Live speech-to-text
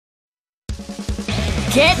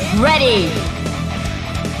Get ready!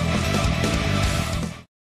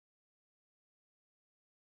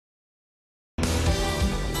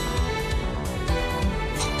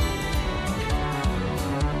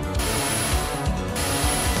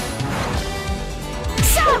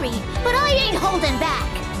 Sorry, but I ain't holding back.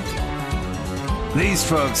 These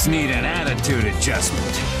folks need an attitude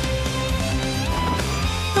adjustment.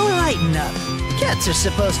 Lighten up. Cats are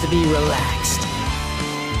supposed to be relaxed.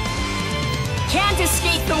 Can't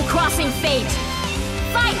escape from crossing fate.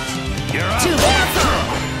 Fight! You're up! To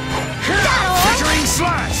Featuring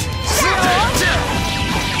slash!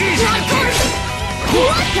 Easy to kick!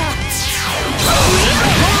 What the?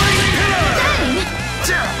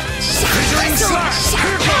 Featuring slash!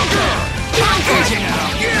 Easy now!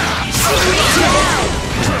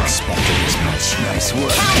 Expected as much. Nice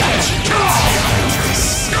work.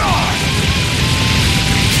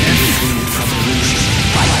 Freed from illusion.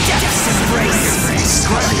 By death's embrace.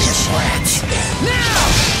 Now!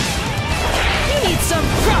 You need some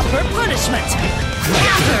proper punishment.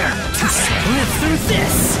 Live through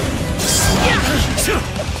this.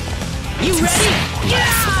 You ready?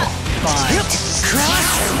 Fight. Cross.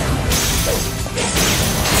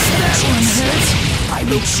 That one hurt. I'm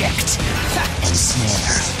eject. And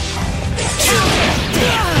snare.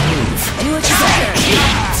 Move. Anyone you better?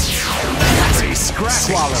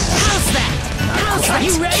 Swallow. How's that? How's that?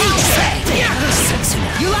 You ready?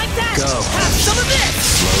 You like that? Go. Have some of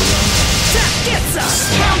this. Get some.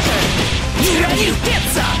 Counter. You ready? Get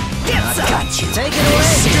some. Get some. Got you. Take it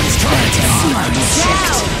away.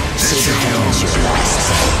 Down. Saber is your last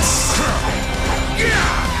chance.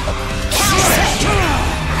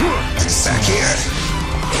 Back here.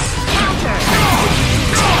 Counter.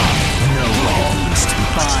 No way it needs to be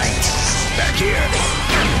fine. Back here.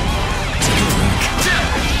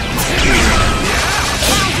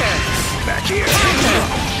 Counter. Back here.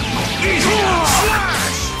 Easy.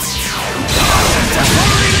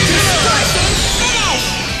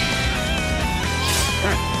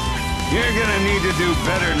 You're gonna need to do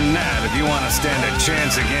better than that if you want to stand a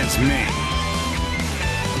chance against me.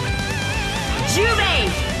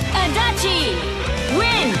 Juve! Adachi!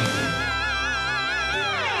 Win!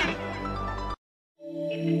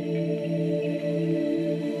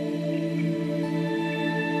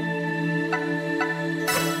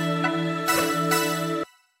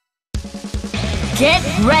 Get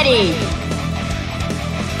ready!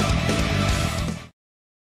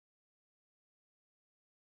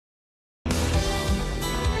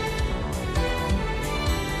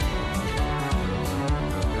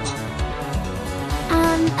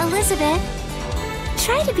 Elizabeth,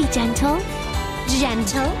 try to be gentle.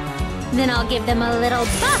 Gentle? Then I'll give them a little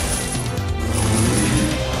buff.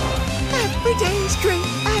 Every day's great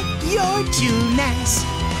and you're too nice.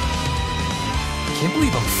 Can't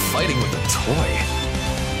believe I'm fighting with a toy.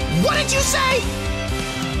 What did you say?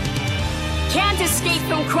 Can't escape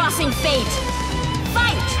from crossing fate.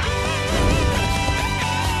 Fight!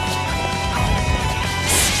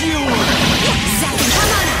 Skewer! Exactly.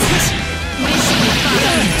 Come on out. Wishing you thought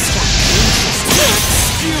of this stuff.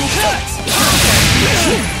 Skew cut!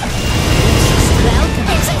 Welcome.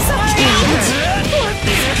 It's exciting.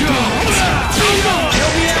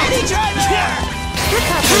 Speedy driver!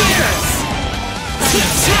 Recover.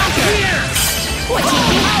 What do you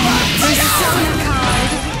think? Persona card.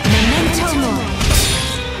 Memento mori.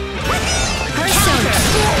 Persona.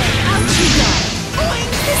 Out you go.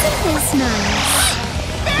 Isn't this nice?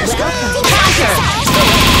 Welcome.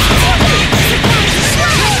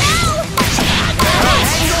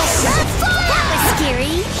 That was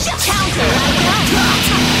scary. Counter.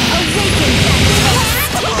 Awaken.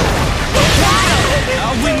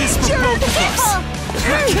 I'll win this for both of us.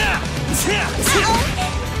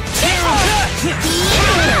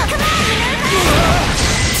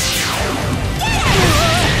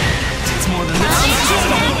 It's more than that.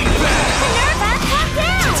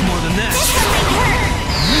 It's more than that.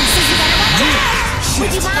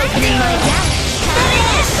 Would you mind opening my down?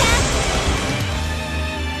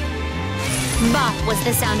 Bop was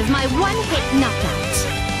the sound of my one-hit knockout.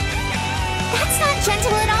 That's not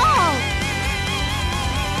gentle at all.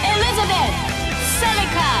 Elizabeth!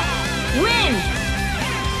 Celica! Win!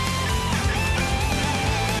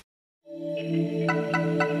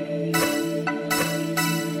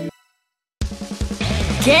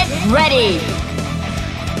 Get ready!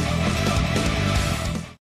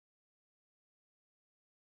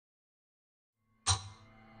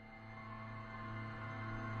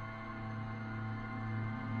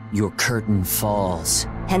 Your curtain falls,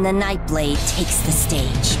 and the Nightblade takes the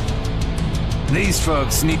stage. These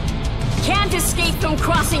folks need... Can't escape from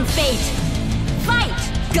crossing fate. Fight!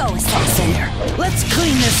 Go, assassin. Let's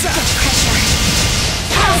clean this up. Pressure.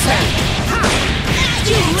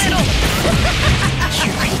 You little.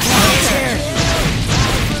 You're pretty good.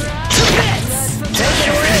 To bits. Take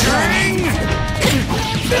it or it's mine.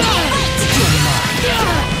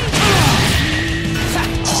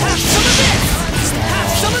 Have some of this.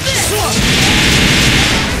 Have some of this.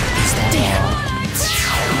 Damn.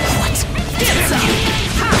 What? Get some.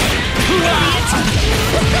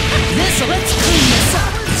 This'll let's clean this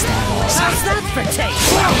up. How's that for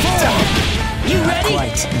taste? You ready?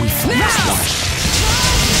 We finished one.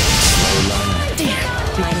 Damn.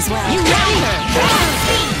 Might as well. You ready?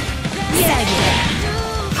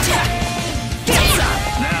 Yeah. Get some.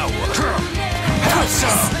 Now what? Have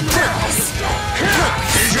some.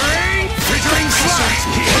 Featuring slice.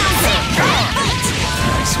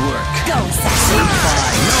 Nice work. Go, assassin.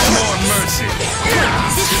 No more mercy.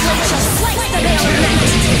 This blade shall slice the veil of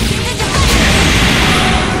night.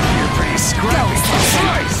 You're pretty scrappy.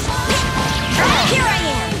 Slice. Here I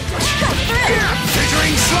am. Cut through.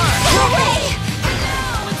 Featuring slice.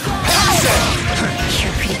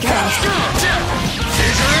 You're pretty good.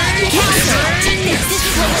 Featuring. This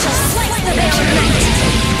blade shall slice the veil of night.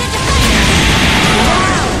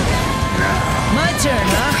 My turn,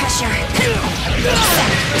 huh? Pressure.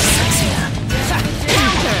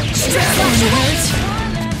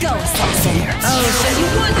 Go, assassin. Oh, so you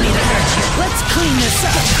want me to hurt you? Let's clean this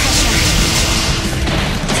up.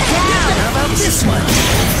 How about this one?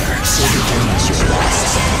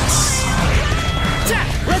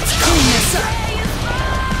 Let's clean this up.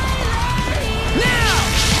 Now!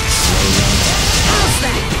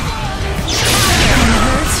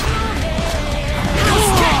 How's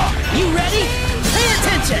that? You ready? Pay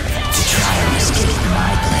attention! To try and escape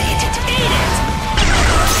my blade. Eat it!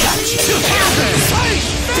 Gotcha!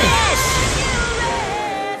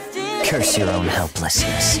 Curse your own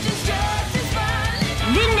helplessness.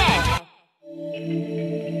 Vinne!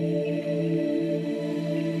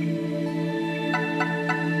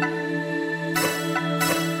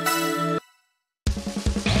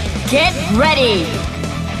 Get ready!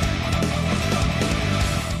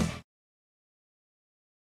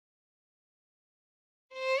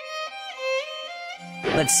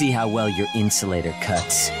 Let's see how well your insulator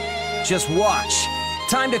cuts. Just watch.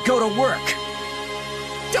 Time to go to work.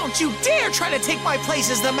 Don't you dare try to take my place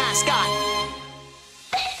as the mascot!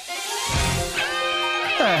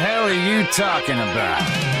 What the hell are you talking about?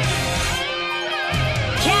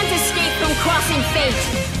 Can't escape from crossing fate!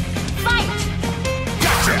 Fight!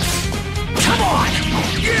 Gotcha! Come on!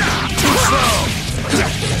 Yeah! Too slow!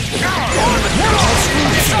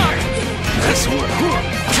 This one!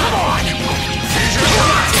 Come on!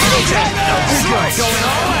 Slice! Going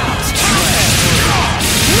all out!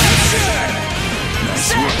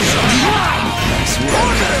 Nice work! Nice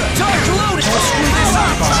work! Charge loaded! Let's screw this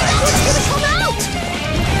up! It's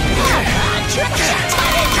gonna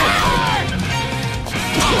come out!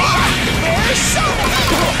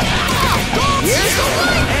 Here's the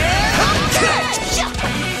one!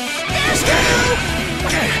 There's two!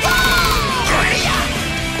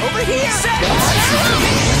 Over here!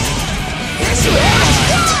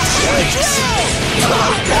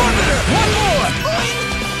 One more!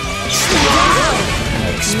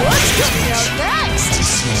 What's coming out next?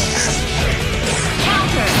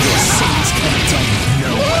 Counter! Satan's coming down.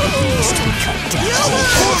 No one needs to be cut down.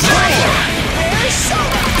 There's so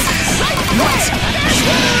What?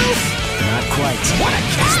 Not quite. What a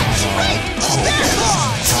catch!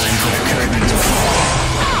 Time for the curtain to fall.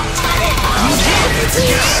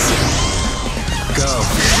 Go!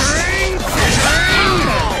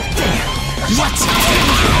 What?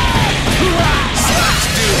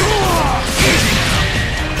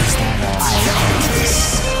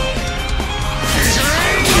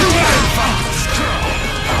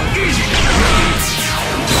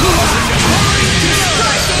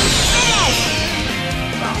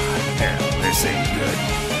 This ain't good.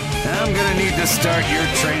 I'm gonna need to start your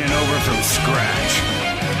training over from scratch.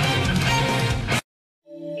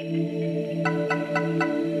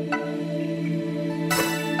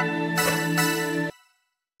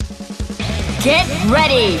 Get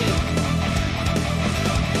ready!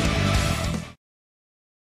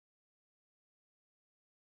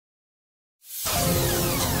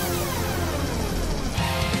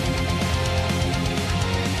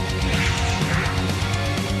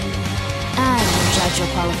 Judge your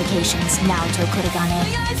qualifications, Naoto Kurogane.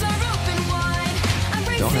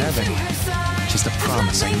 Don't have any. Just a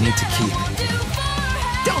promise I need to keep.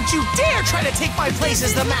 Don't you dare try to take my place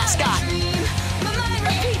as the mascot!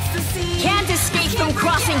 Can't escape from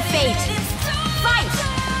crossing fate! Fight!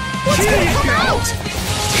 What's gonna come out?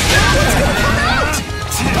 What's gonna come out?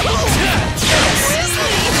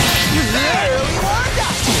 Seriously? You barely warmed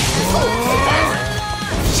up.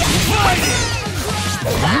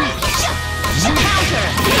 Counter.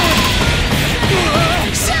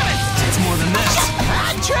 It's more than this.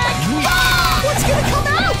 Trick. What's gonna come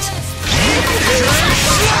out?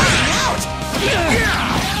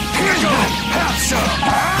 Here go! Have some!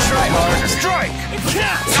 Try hard! Strike!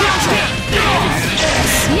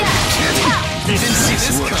 Didn't see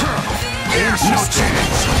this coming. There's no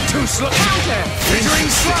chance! Too slow! Counter. Featuring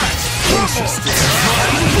slash!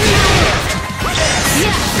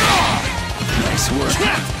 Nice work.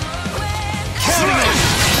 Counting it!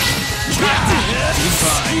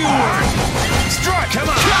 Strike! Come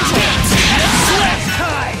on! Left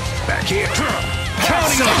high. Back here!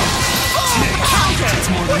 Counting it. It's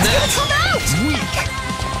more than that. Come out. Weak.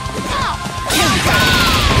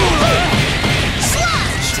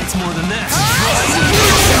 Slash. It's more than that.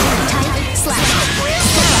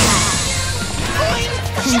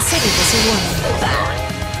 Consider this a warning.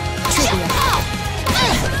 Trivia.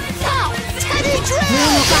 Teddy Drill.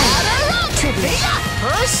 Ring of fire. Trivia.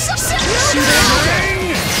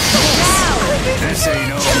 This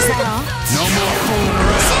ain't over. Is that all? No more fooling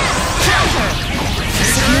around.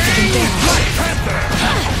 Significant damage.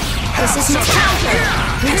 This is not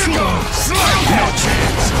retreating. No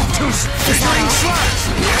chance. Featuring slash.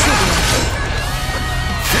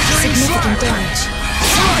 Significant damage.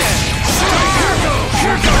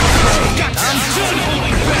 Here goes. I'm done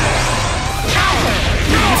holding back.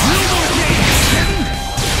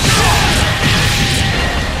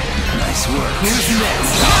 Nice work. Who's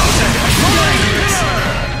next?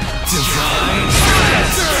 Divine.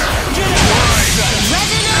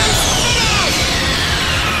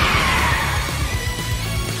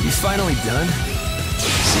 You finally done?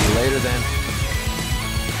 See you later then.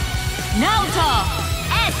 Naoto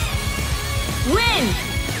S win.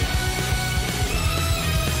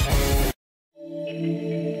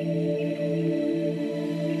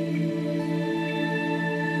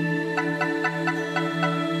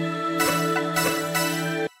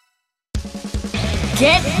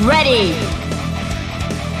 Get ready.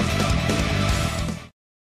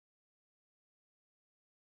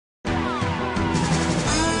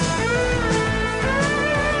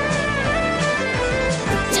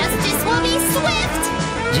 Justice will be swift.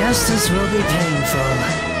 Justice will be painful.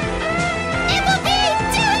 It will be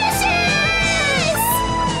delicious.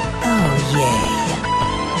 Oh, yay.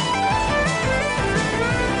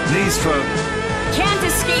 These folk. Can't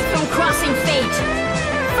escape from crossing fate.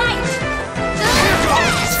 Fight.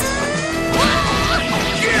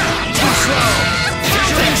 Too slow.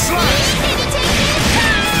 Featuring slash.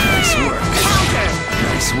 Nice work.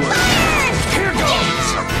 Nice work. Here goes.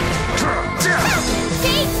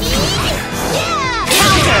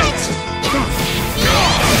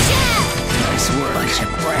 Nice work. Bunch of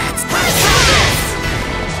brats.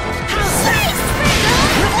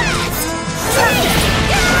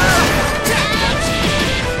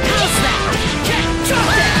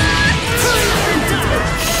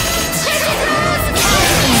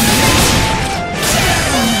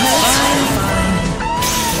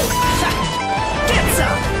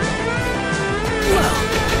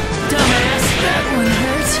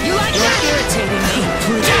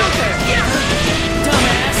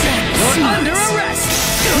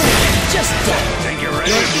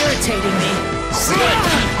 Irritating me.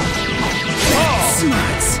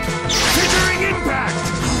 Smarts. Featuring impact.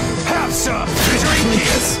 Have some. Featuring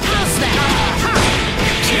kiss. How's that?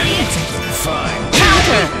 Idiot. Fine.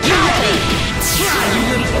 Counter. You ready? Try, you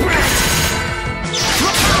little brat.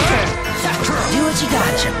 Do what you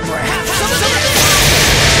got, you brat. Have some of this.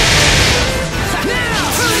 Now.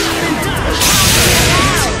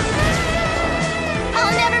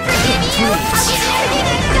 I'll never forgive you. I'll give you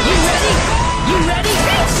everything. You ready? You ready?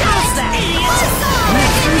 How's that? Idiot.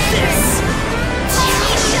 Let's do this. Let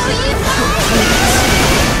me show you mine.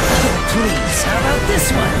 Please, how about this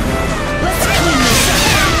one? Let's clean this up.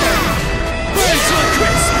 Burn to a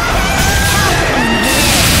crisp.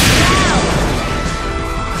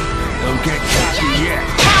 Don't get cocky yet.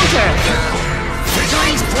 Counter.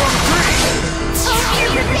 Featuring form 3. Hope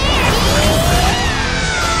you're prepared.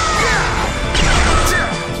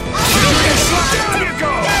 Down you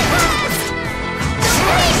go.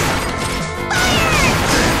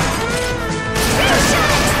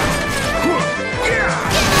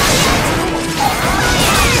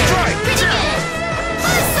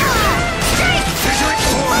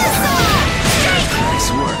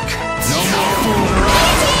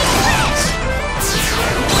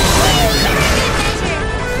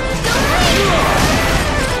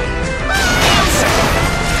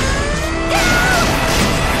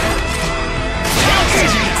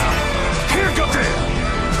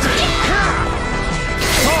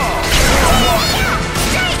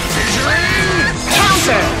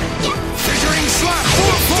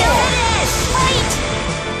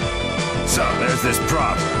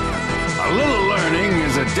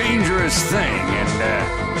 dangerous thing and,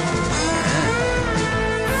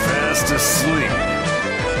 fast asleep.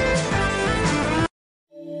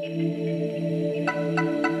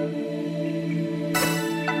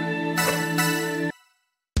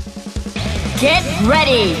 Get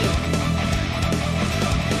ready!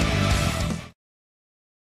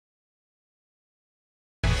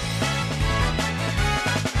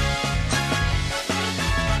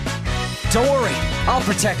 Don't worry, I'll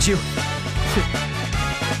protect you.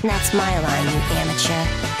 That's my line, you amateur.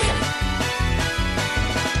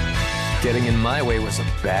 Getting in my way was a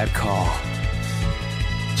bad call.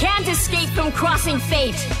 Can't escape from crossing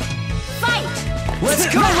fate! Fight! Let's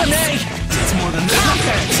go, Renee! It's more than that.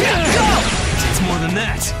 Go! It's more than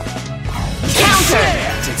that. Counter!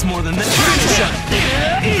 It's more than that. Finish up!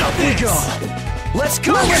 Up we go! Let's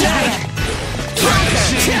go, Renee!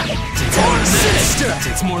 It's more than sinister!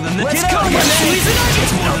 It's more than that. Let's go, Renee!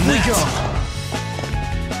 It's more than that.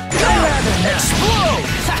 Explode!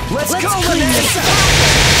 Let's go, Renee!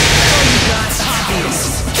 All you got's obvious.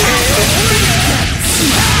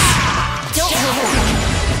 Don't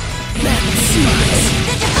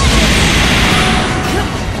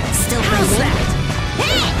Still breathing.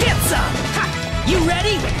 Get some! You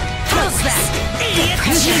ready? How's that? Idiot!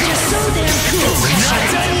 You think you're so damn cool! Not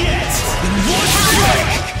done yet! One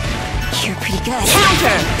strike! You're pretty good.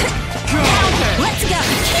 Counter! Let's go.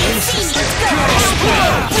 Let's go.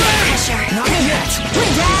 Pressure. Not yet!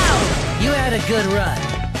 Down. You had a good run.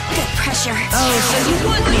 Good pressure. Oh, so you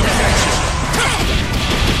want me to hurt you?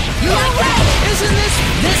 You like that? Isn't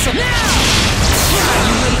this now? You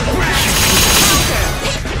little brat!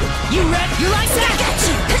 You ready? You like that? I got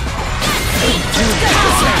you.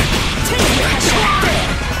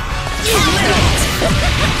 You little.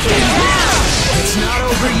 It's not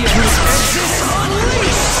over yet! Exit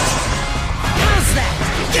unleashed! How's that?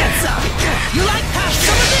 Get some! You like have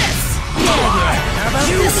some of this? How about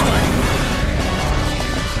this one?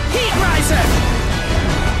 Heat riser!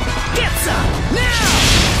 Get some! Now!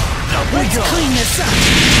 Up we go! Clean this up.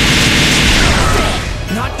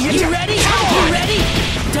 Not yet! You ready? You ready?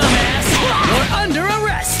 Dumbass! You're under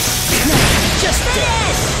arrest! Just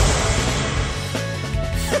finish.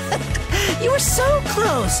 You were so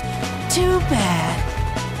close. Too bad.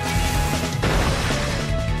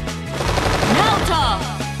 Naoto!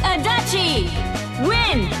 Adachi!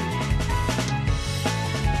 Win!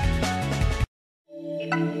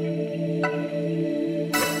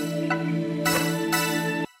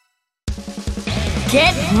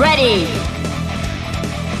 Get ready!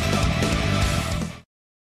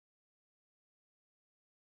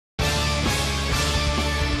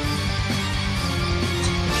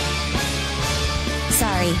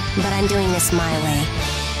 Sorry, but I'm doing this my way.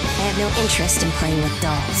 I have no interest in playing with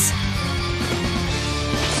dolls.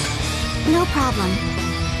 No problem.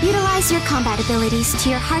 Utilize your combat abilities to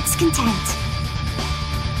your heart's content.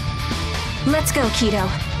 Let's go, Kido.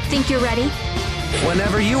 Think you're ready?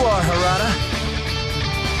 Whenever you are, Harada.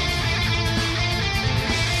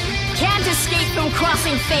 Can't escape from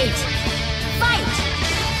crossing fate! Fight!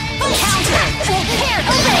 Counter! Here!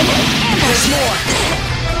 Obey! There's more!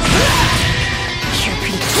 You're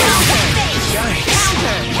pretty counter.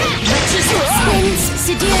 Counter! Spins,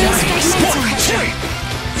 seduce, fragmentum.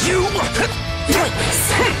 You!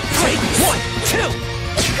 Take 1, 2!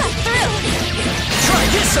 Cut through. Try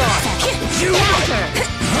this on! You! Counter!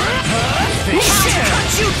 Cut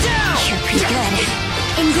you down! You're pretty good.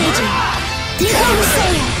 Engaging. Nico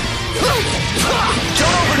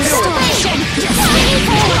Don't overdo it! Restoration. Spinning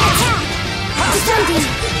forward attack. Defending.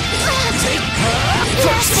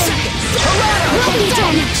 Blasting. Heavy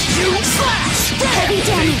damage. You slash! Heavy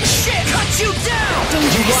damage. Shit! Cut you down!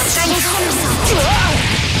 Dangerous. Double somersault.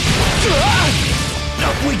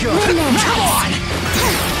 Up we go! Windmill. Come on!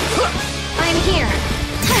 I'm here.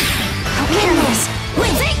 Awareness.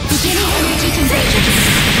 Beginning energy convergence.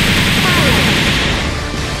 Fire.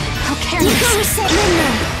 Awareness.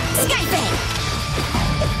 Windmill. Skyfang.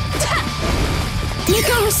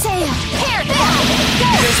 Nico Ruseo. Here, go!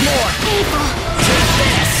 There's more! Painful. Take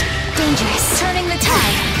this! Dangerous. Turning the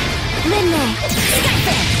tide. Linmei.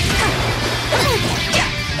 Skyfang.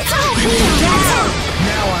 It's all clear. That's it.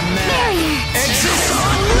 Now I'm mad! Barrier. Exit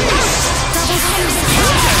unleashed! Double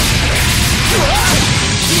somersault.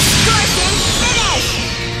 Distortion finish!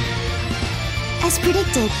 As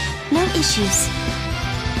predicted, no issues.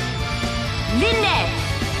 Linne!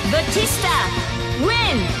 Batista!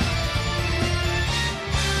 Win!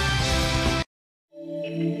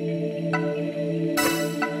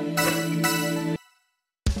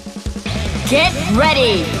 Get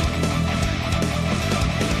ready!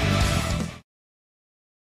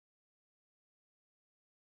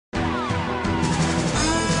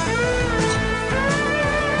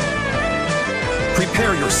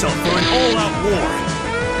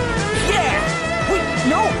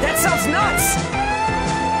 sounds nuts!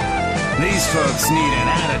 These folks need an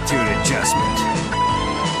attitude adjustment.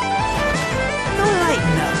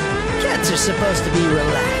 Lighten up. Cats are supposed to be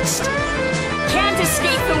relaxed. Can't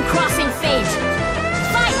escape from crossing fate.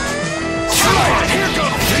 Fight! Come on, here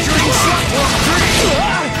goes! Figuring slot walk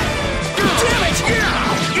 3! Damn it!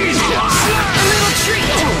 Easy! A little treat!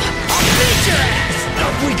 I'll beat your ass!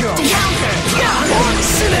 Up we go! Counter!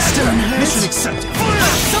 Sinister! Mission accepted.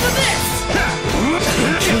 Some of this!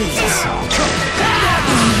 Please. That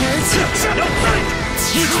one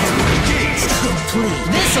hurts. Please.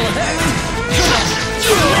 This'll hurt.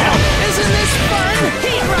 Isn't this fun?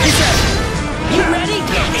 Heat Riser! You ready?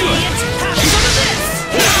 Idiot! Have some of this!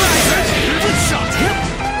 Heat Riser! Good shot!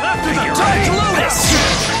 After the Dark Lotus!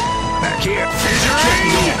 Back here!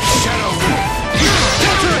 Figuring! Shadow Wolf!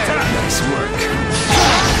 Counter attack! Nice work.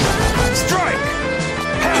 Strike!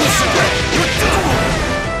 Half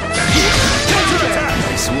Back here! Counter attack!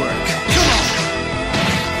 Nice work. Come on!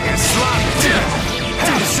 It's locked in!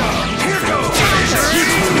 Half shot! Here goes!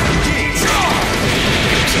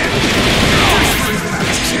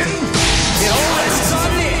 It all rests on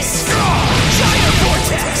this! Giant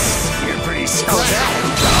Vortex! You're pretty spread out.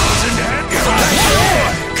 1,000 head.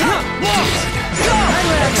 Come on! Go!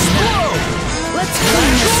 Explode! Let's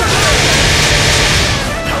clean this up!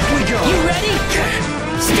 Up we go. You ready?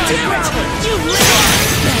 Damn it! You little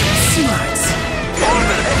smarts!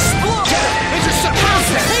 Explode! Intercept!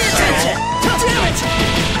 Pay attention! Damn it!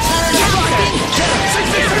 Rocking!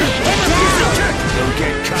 Don't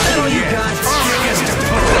get caught That's all you yet. got. Army gets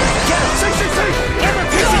deployed.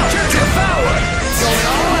 Get him! Devour! Going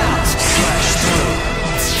all out! Slash through.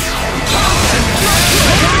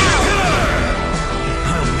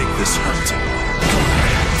 I'll make this hurt.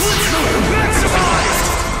 Maximized!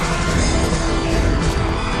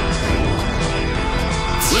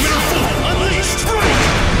 Limiter full! Unleashed!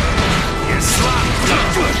 You're sloppy.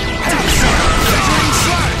 Measuring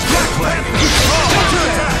slash! Black Panther! Counter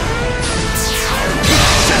attack!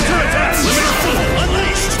 Center attack! Limiter full!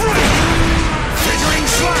 Unleashed! Figuring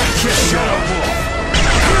slash! Shadow Wolf!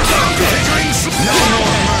 Figuring slash! No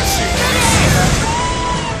more mercy!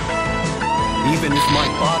 Even if my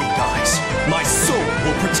body dies, my soul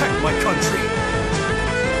will protect my country.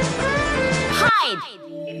 Hide!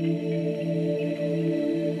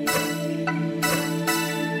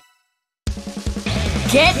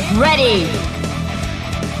 Get ready!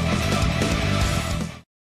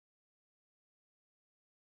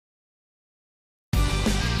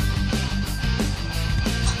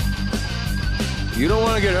 You don't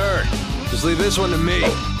want to get hurt. Just leave this one to me.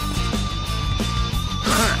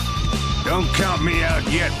 Don't count me out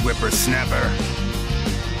yet, whippersnapper.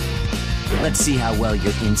 Let's see how well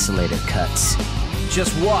your insulator cuts.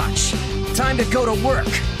 Just watch. Time to go to work.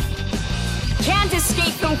 Can't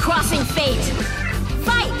escape from crossing fate.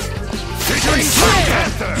 Fight! Figuring Black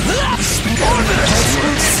Panther!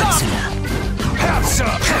 Half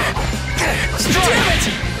sub! Strike!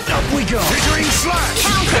 Up we go. Figuring slash!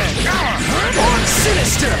 On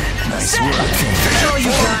Sinister! Nice work. That's all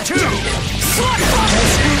you got. Slap!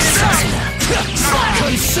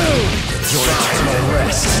 Consume! Your eternal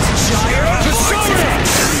rest. Gyro!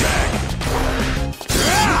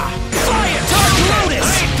 Fire! Dark Lotus! I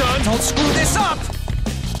ain't done! Don't screw this up!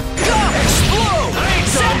 Go! Explode! I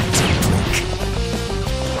ain't done!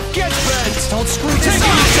 Get bent! Don't screw this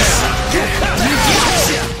up!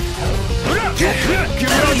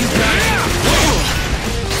 Give all you got!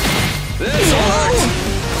 This hurts!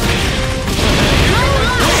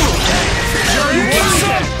 You want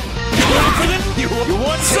some? You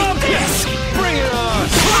want some? Yes! Bring it on!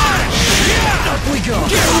 Up we go!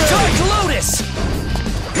 Dark Lotus!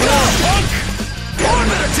 Punk!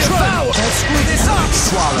 Devour! Don't screw this up!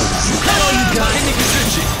 Swallow. That's all you got. Any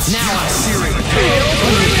position. Now I'm serious.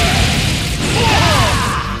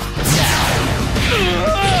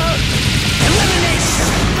 Elimination!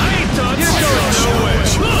 I ain't done. You're going nowhere.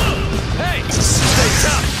 Hey! Stay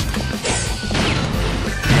tough!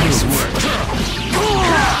 Nice work.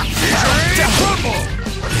 Purple!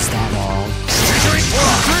 Is that all? Figuring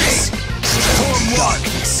 3! Form 1!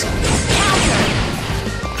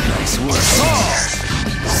 Nice work.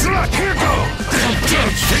 Slug, here goes!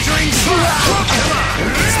 Figuring slug! Come on!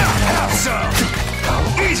 Half sub!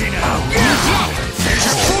 Easy now!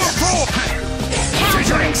 Figure 4!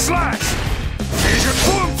 Figuring slash! Figure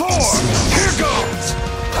form 4! Here goes!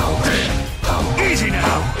 Easy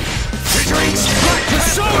now! Figuring strike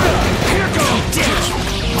persona! Here goes!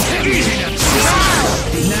 Easy now!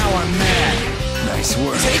 Now I'm mad. Nice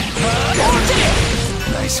work.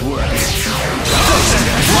 Nice work.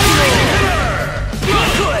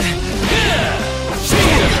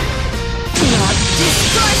 Good.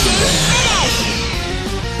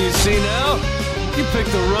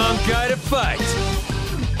 wrong guy to fight.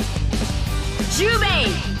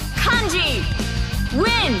 Jubei! Kanji!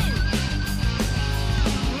 Win!